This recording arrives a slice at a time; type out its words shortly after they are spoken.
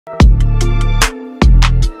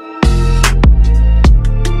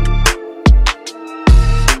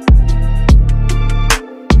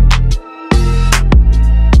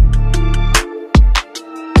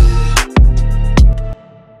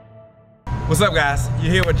What's up, guys?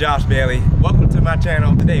 You're here with Josh Bailey. Welcome to my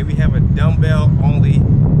channel. Today we have a dumbbell only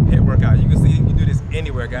HIIT workout. You can see you can do this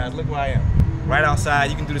anywhere, guys. Look where I am. Right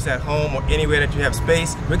outside. You can do this at home or anywhere that you have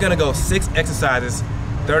space. We're gonna go 6 exercises,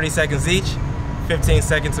 30 seconds each, 15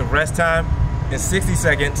 seconds of rest time, and 60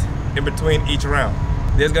 seconds in between each round.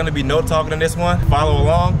 There's gonna be no talking in this one. Follow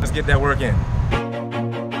along. Let's get that work in.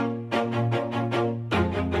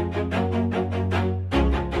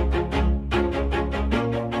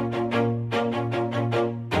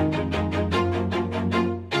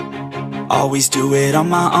 Always do it on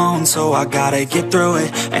my own, so I gotta get through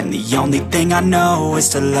it. And the only thing I know is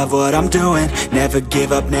to love what I'm doing. Never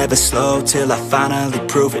give up, never slow, till I finally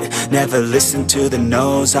prove it. Never listen to the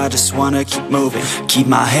no's, I just wanna keep moving. Keep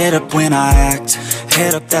my head up when I act,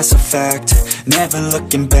 head up, that's a fact. Never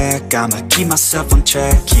looking back, I'ma keep myself on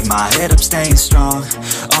track. Keep my head up, staying strong,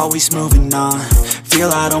 always moving on. Feel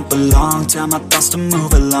I don't belong, tell my thoughts to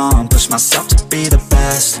move along. Push myself to be the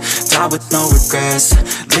best, die with no regrets.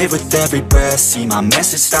 Live with every breath, see my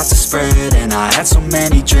message start to spread. And I had so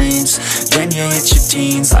many dreams, then you hit your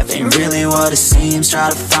teens. Life ain't really what it seems, try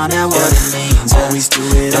to find out what it means. Always do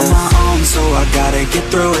it on my own, so I gotta get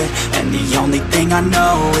through it. And the only thing I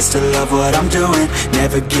know is to love what I'm doing.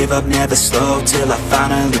 Never give up, never slow, till I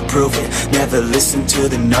finally prove it. Never listen to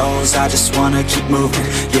the no's, I just wanna keep moving.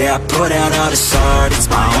 Yeah, I put out all this art, it's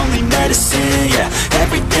my only medicine. Yeah,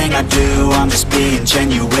 everything I do, I'm just being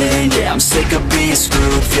genuine. Yeah, I'm sick of being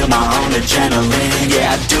screwed, feel my own adrenaline.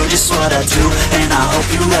 Yeah, I do just what I do, and I hope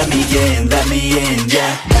you let me in,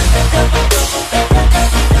 yeah.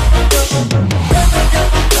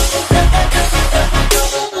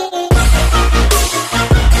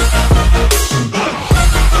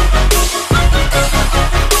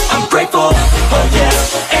 I'm grateful, oh yeah,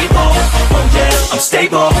 able, oh yeah, I'm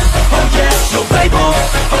stable, oh yeah, no label,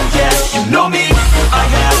 oh yeah, you know me, I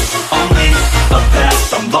have only a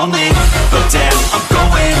path, I'm lonely, but damn, I'm going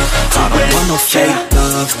to win. I don't want no fake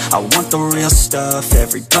love, I want the real stuff.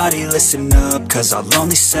 Everybody listen up, cause I'll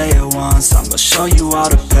only say it once. I'm gonna show you all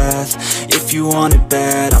the path, if you want it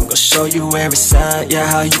bad. I'm gonna show you where it's at, yeah,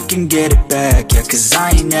 how you can get it back. Yeah, cause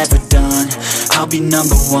I ain't never done, I'll be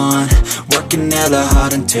number one. Working hella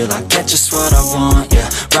hard until I get just what I want, yeah.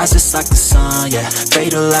 Rises like the sun, yeah,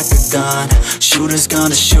 fatal like a gun. Shooter's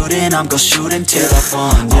gonna shoot and I'm gonna shoot until I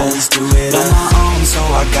won, yeah. Always do it on my own, so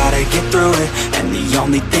I gotta get through it. And the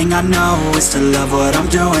only thing I know is to love what I'm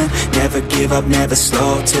doing. Never give up, never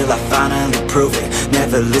slow, till I finally prove it.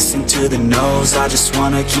 Never listen to the no's, I just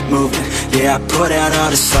wanna keep moving. Yeah, I put out all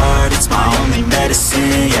this art, it's my only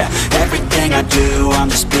medicine. Yeah, everything I do, I'm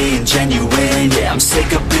just being genuine. Yeah, I'm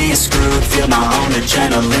sick of being screwed, feel my own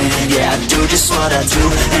adrenaline. Yeah, I do just what I do,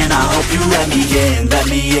 and I hope you let me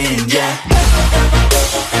in, yeah.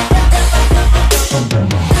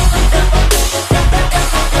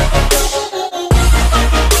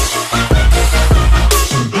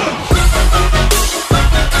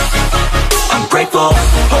 I'm grateful,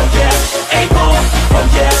 oh yeah, able, oh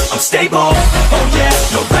yeah, I'm stable, oh yeah,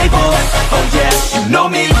 no label, oh yeah, you know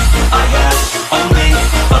me, I have only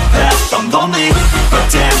a path, I'm lonely, but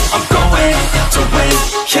damn, I'm going to win,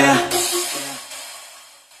 yeah.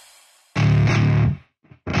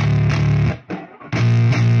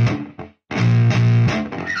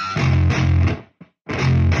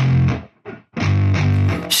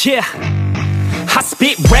 Yeah, I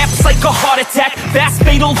spit raps like a heart attack, fast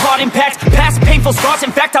fatal heart impact, past painful scars.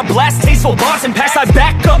 In fact, I blast tasteful bars and packs. I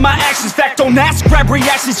back up my actions, fact, don't ask, grab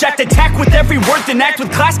reactions, jacked, attack with every word, then act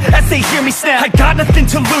with class as they hear me snap. I got nothing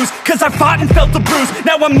to lose, cause I fought and felt the bruise.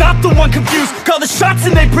 Now I'm not the one confused, call the shots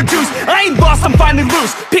and they produce. I ain't lost, I'm finally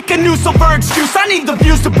loose, pick a new silver excuse. I need the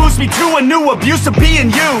views to boost me to a new abuse of being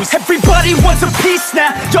used. Everybody wants a piece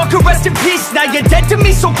now, y'all can rest in peace now. You're dead to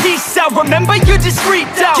me, so peace out, remember you're discreet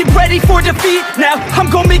out. Get ready for defeat now, I'm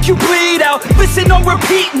gonna make you bleed out. Listen on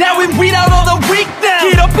repeat now and weed out all the weak now.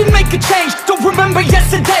 Get up and make a change, don't remember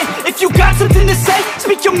yesterday. If you got something to say,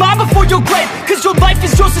 speak your mind before your grave. Cause your life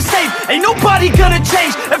is yours to save, ain't nobody gonna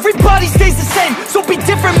change. Everybody stays the same, so be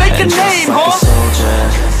different, make a name, like huh? A soldier,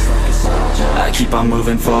 I keep on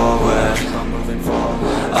moving forward,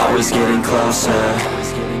 always getting closer.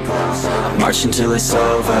 I march until it's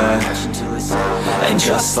over, and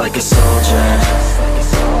just like a soldier,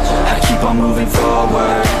 I keep on moving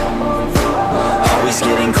forward, always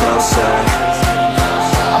getting closer.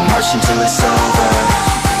 I march until it's over,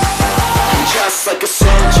 and just like a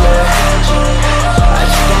soldier, I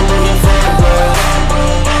keep on moving forward,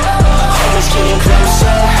 always getting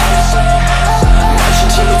closer. March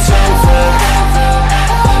until it's over,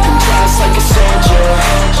 and just like a soldier,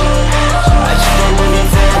 I keep on moving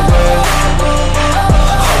forward,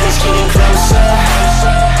 always getting closer.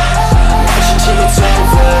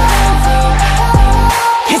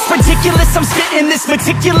 I'm spitting this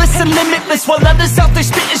meticulous and limitless, while others out there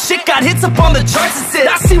spitting shit got hits up on the charts and shit.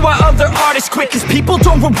 I see why other artists quit, cause people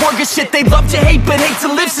don't reward good shit. They love to hate but hate to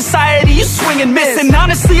live. Society, you swing and miss. And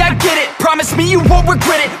honestly, I get it. Promise me you won't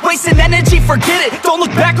regret it. Wasting energy, forget it. Don't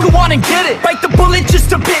look back, go on and get it. Bite the bullet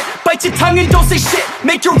just a bit. Bite your tongue and don't say shit.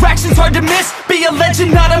 Make your actions hard to miss. Be a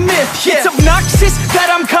legend, not a myth. Yeah. It's obnoxious that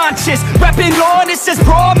I'm conscious. Rapping honest as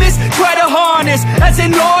promise. Try to harness. As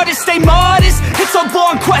an artist, stay modest. It's a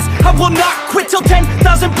long quest. I will not quit till 10,000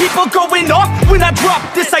 people going off when I drop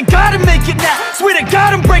this. I gotta make it now. Swear to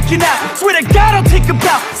God I'm breaking out. Swear to God I'll take a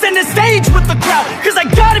bow. Stand the stage with the crowd, cause I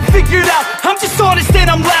got it figured out. I'm just honest and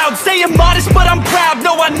I'm loud. Saying modest but I'm proud.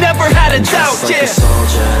 No, I never had a doubt. Just like a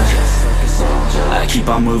soldier, I keep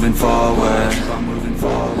on moving forward.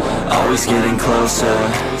 Always getting closer.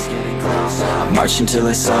 I'm marching till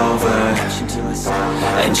it's over.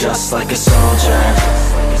 And just like a soldier,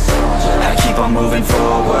 I keep on moving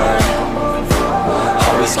forward.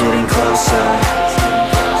 Always getting closer.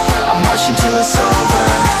 I'm marching till it's over.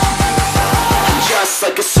 And just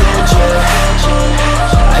like a soldier,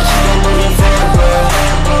 I keep on moving forward.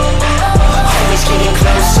 Always getting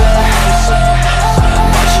closer. I'm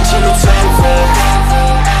marching till it's over.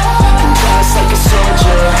 And just like a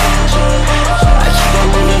soldier, I keep on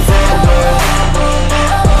moving forward.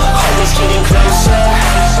 Always getting closer.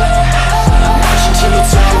 I'm marching till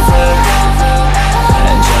it's over.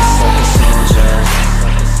 And just like a soldier,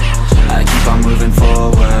 I keep on moving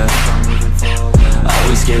forward.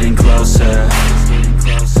 Always getting closer.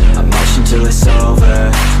 I'm marching till it's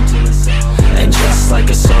over. And just like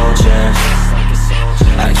a soldier,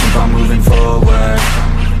 I keep on moving forward.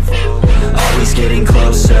 Always getting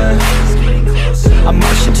closer. I'm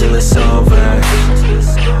marching till it's over.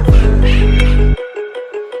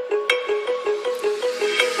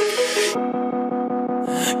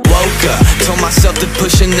 Told myself to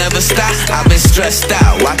push and never stop. I've been stressed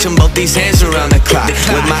out, watching both these hands around the clock.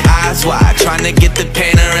 With my eyes wide, trying to get the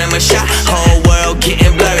panorama shot. Whole world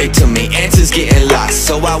getting blurry to me, answers getting lost.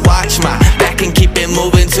 So I watch my back and keep it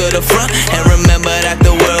moving to the front. And remember that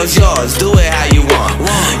the world's yours, do it how you want.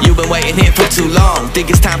 You've been waiting here for too long, think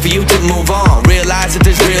it's time for you to move on. Realize that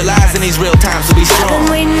there's real lies in these real times to be strong. I've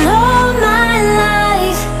been waiting all my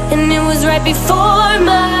life, and it was right before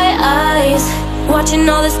my eyes. Watching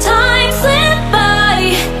all this time slip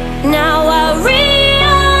by, now I realize.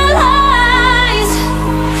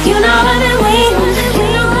 You know I've been waiting, you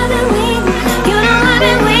know I've been waiting, you know I've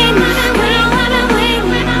been waiting, you know I've been waiting,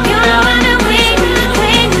 you know I've been waiting,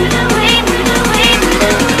 waiting.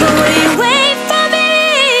 But will you wait for me?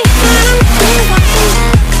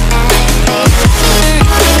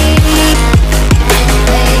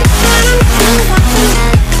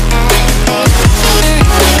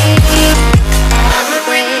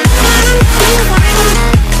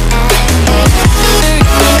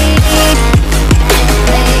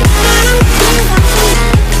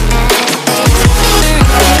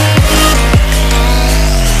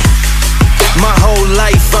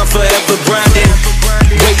 Forever grinding,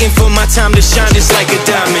 waiting for my time to shine just like a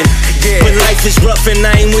diamond. When life is rough and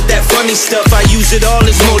I ain't with that funny stuff, I use it all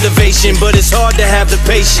as motivation, but it's hard to have the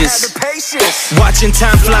patience. Watching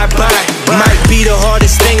time fly by might be the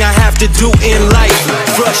hardest thing I have to do in life.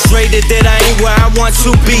 Frustrated that I ain't where I want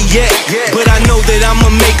to be yet, but I know that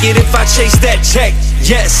I'ma make it if I chase that check.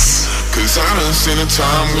 Yes. Cause I done seen the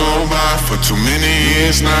time go by for too many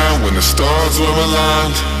years now when the stars were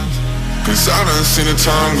aligned. Cause I done seen the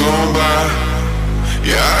time go by.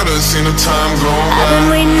 Yeah, I done seen the time go by. I've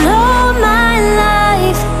been waiting all my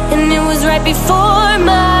life, and it was right before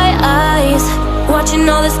my eyes. Watching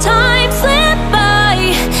all this time slip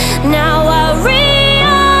by, now I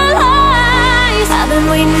realize. I've been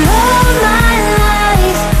waiting all my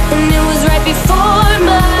life, and it was right before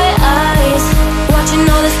my eyes. Watching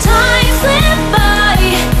all this time slip by,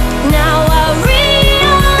 now I realize.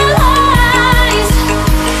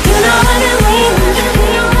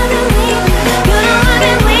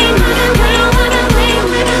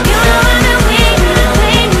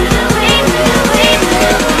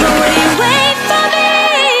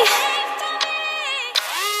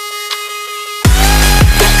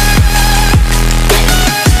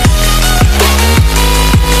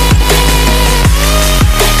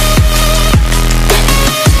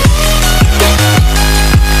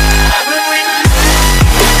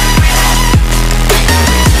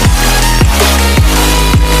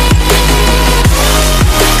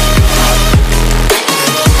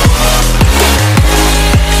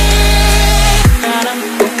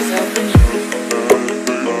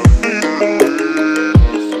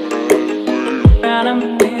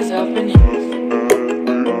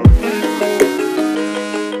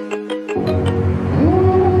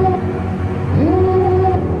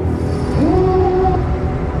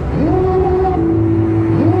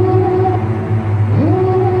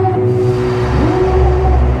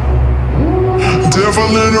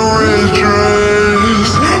 devil in a red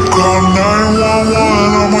dress. Call 911,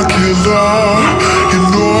 I'm a killer. You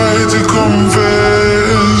know I hate to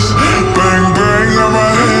confess. Bang, bang, got my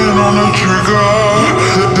hand on the trigger.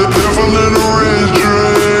 The devil in a red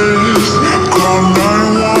dress. Call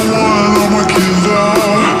 911, I'm a killer.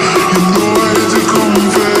 You know I hate to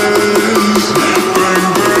confess. Bang,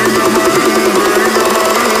 bang, got my hand,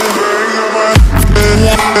 bang, got my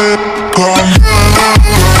hand. Call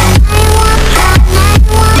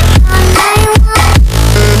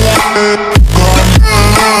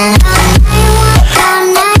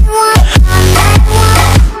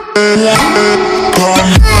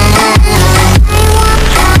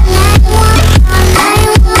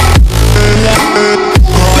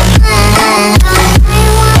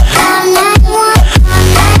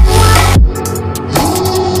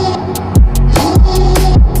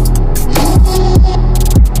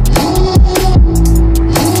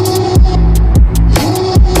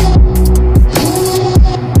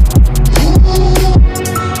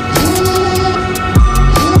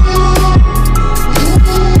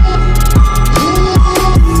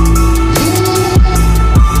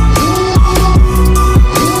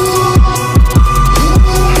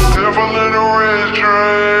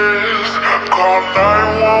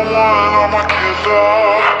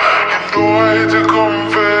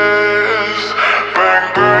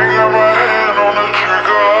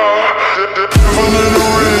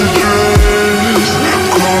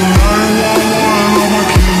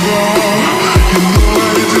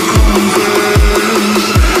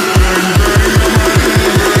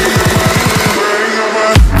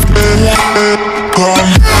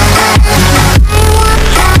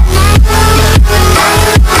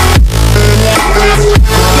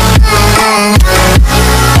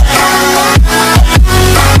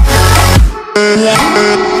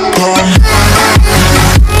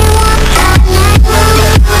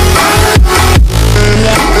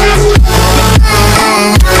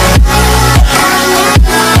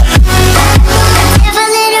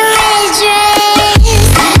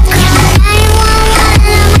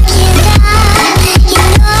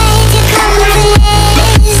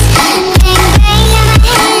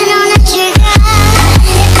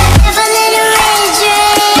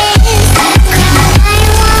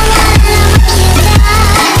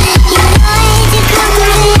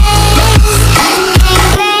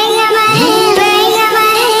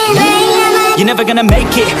You're never gonna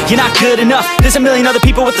make it, you're not good enough. There's a million other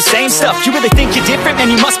people with the same stuff. You really think you're different?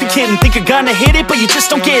 Man, you must be kidding. Think you're gonna hit it, but you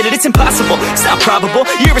just don't get it. It's impossible, it's not probable,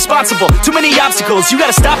 you're irresponsible. Too many obstacles, you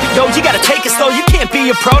gotta stop it, yo. You gotta take it slow, you can't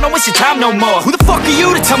be a pro. Don't waste your time no more. Who the fuck are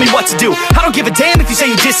you to tell me what to do? I don't give a damn if you say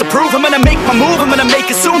you disapprove. I'm gonna make my move, I'm gonna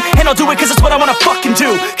make it soon. And I'll do it cause it's what I wanna fucking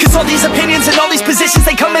do. Cause all these opinions and all these positions,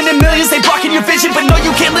 they come in millions, they blocking your vision. But no,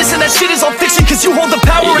 you can't listen, that shit is all fiction. Cause you hold the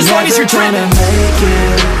power as long as you're dreaming.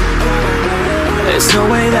 There's no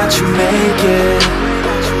way that you make it.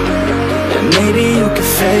 And maybe you can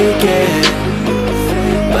fake it,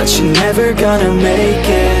 but you're never gonna make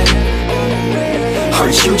it.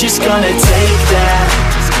 Aren't you just gonna take that?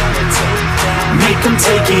 Make them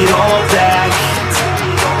take it all back.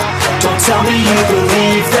 Don't tell me you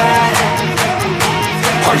believe that.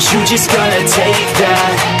 Aren't you just gonna take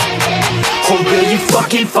that? Or will you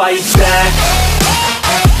fucking fight back?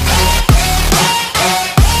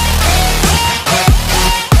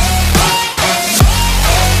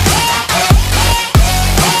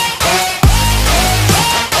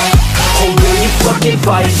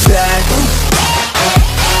 Fight back.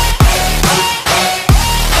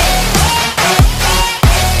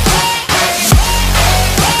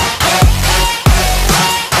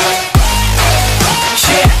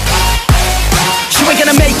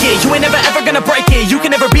 You ain't never ever gonna break it. You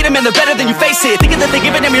can never beat them and they're better than you face it. Thinking that they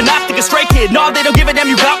give a damn, you're not, think a straight kid. No, they don't give a damn,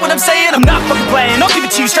 you got what I'm saying? I'm not fucking playing, I'll give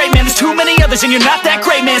it to you straight, man. There's too many others and you're not that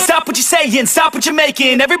great, man. Stop what you're saying, stop what you're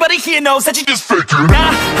making. Everybody here knows that you just faking.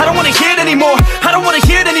 Nah, I don't wanna hear it anymore, I don't wanna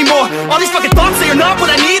hear it anymore. All these fucking thoughts, they are not what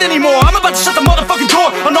I need anymore. I'm about to shut the motherfucking door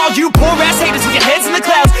on all you poor ass haters with your heads in the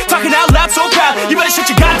clouds, talking out loud so proud. You better shut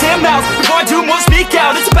your goddamn mouth before I do more, speak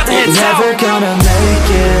out. It's about to head south. Never gonna make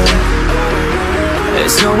it.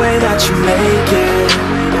 There's no way that you make it.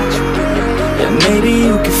 And maybe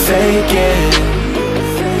you can fake it,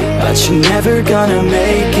 but you're never gonna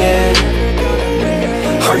make it.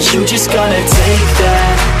 Aren't you just gonna take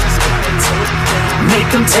that? Make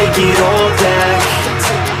them take it all back.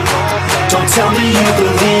 Don't tell me you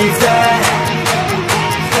believe that.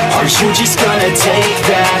 Aren't you just gonna take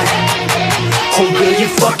that? Or will you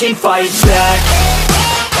fucking fight back?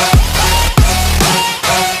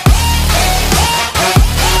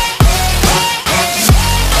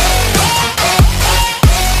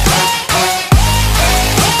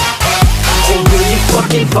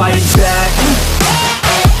 fight back.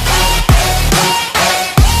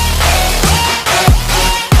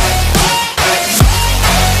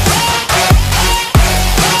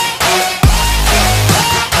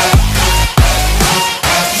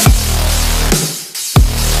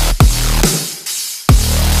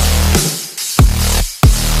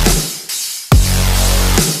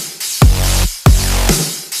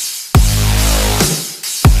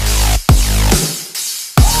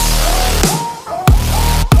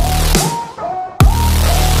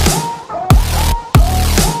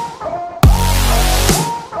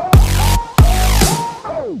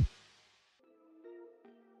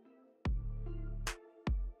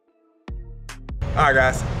 Alright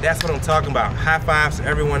guys, that's what I'm talking about. High fives to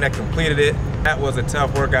everyone that completed it. That was a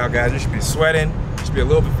tough workout, guys. You should be sweating, you should be a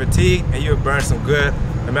little bit fatigued, and you'll burn some good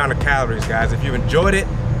amount of calories, guys. If you enjoyed it,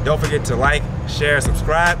 don't forget to like, share,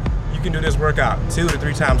 subscribe. You can do this workout 2 to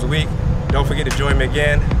 3 times a week. Don't forget to join me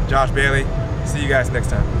again, Josh Bailey. See you guys next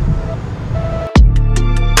time.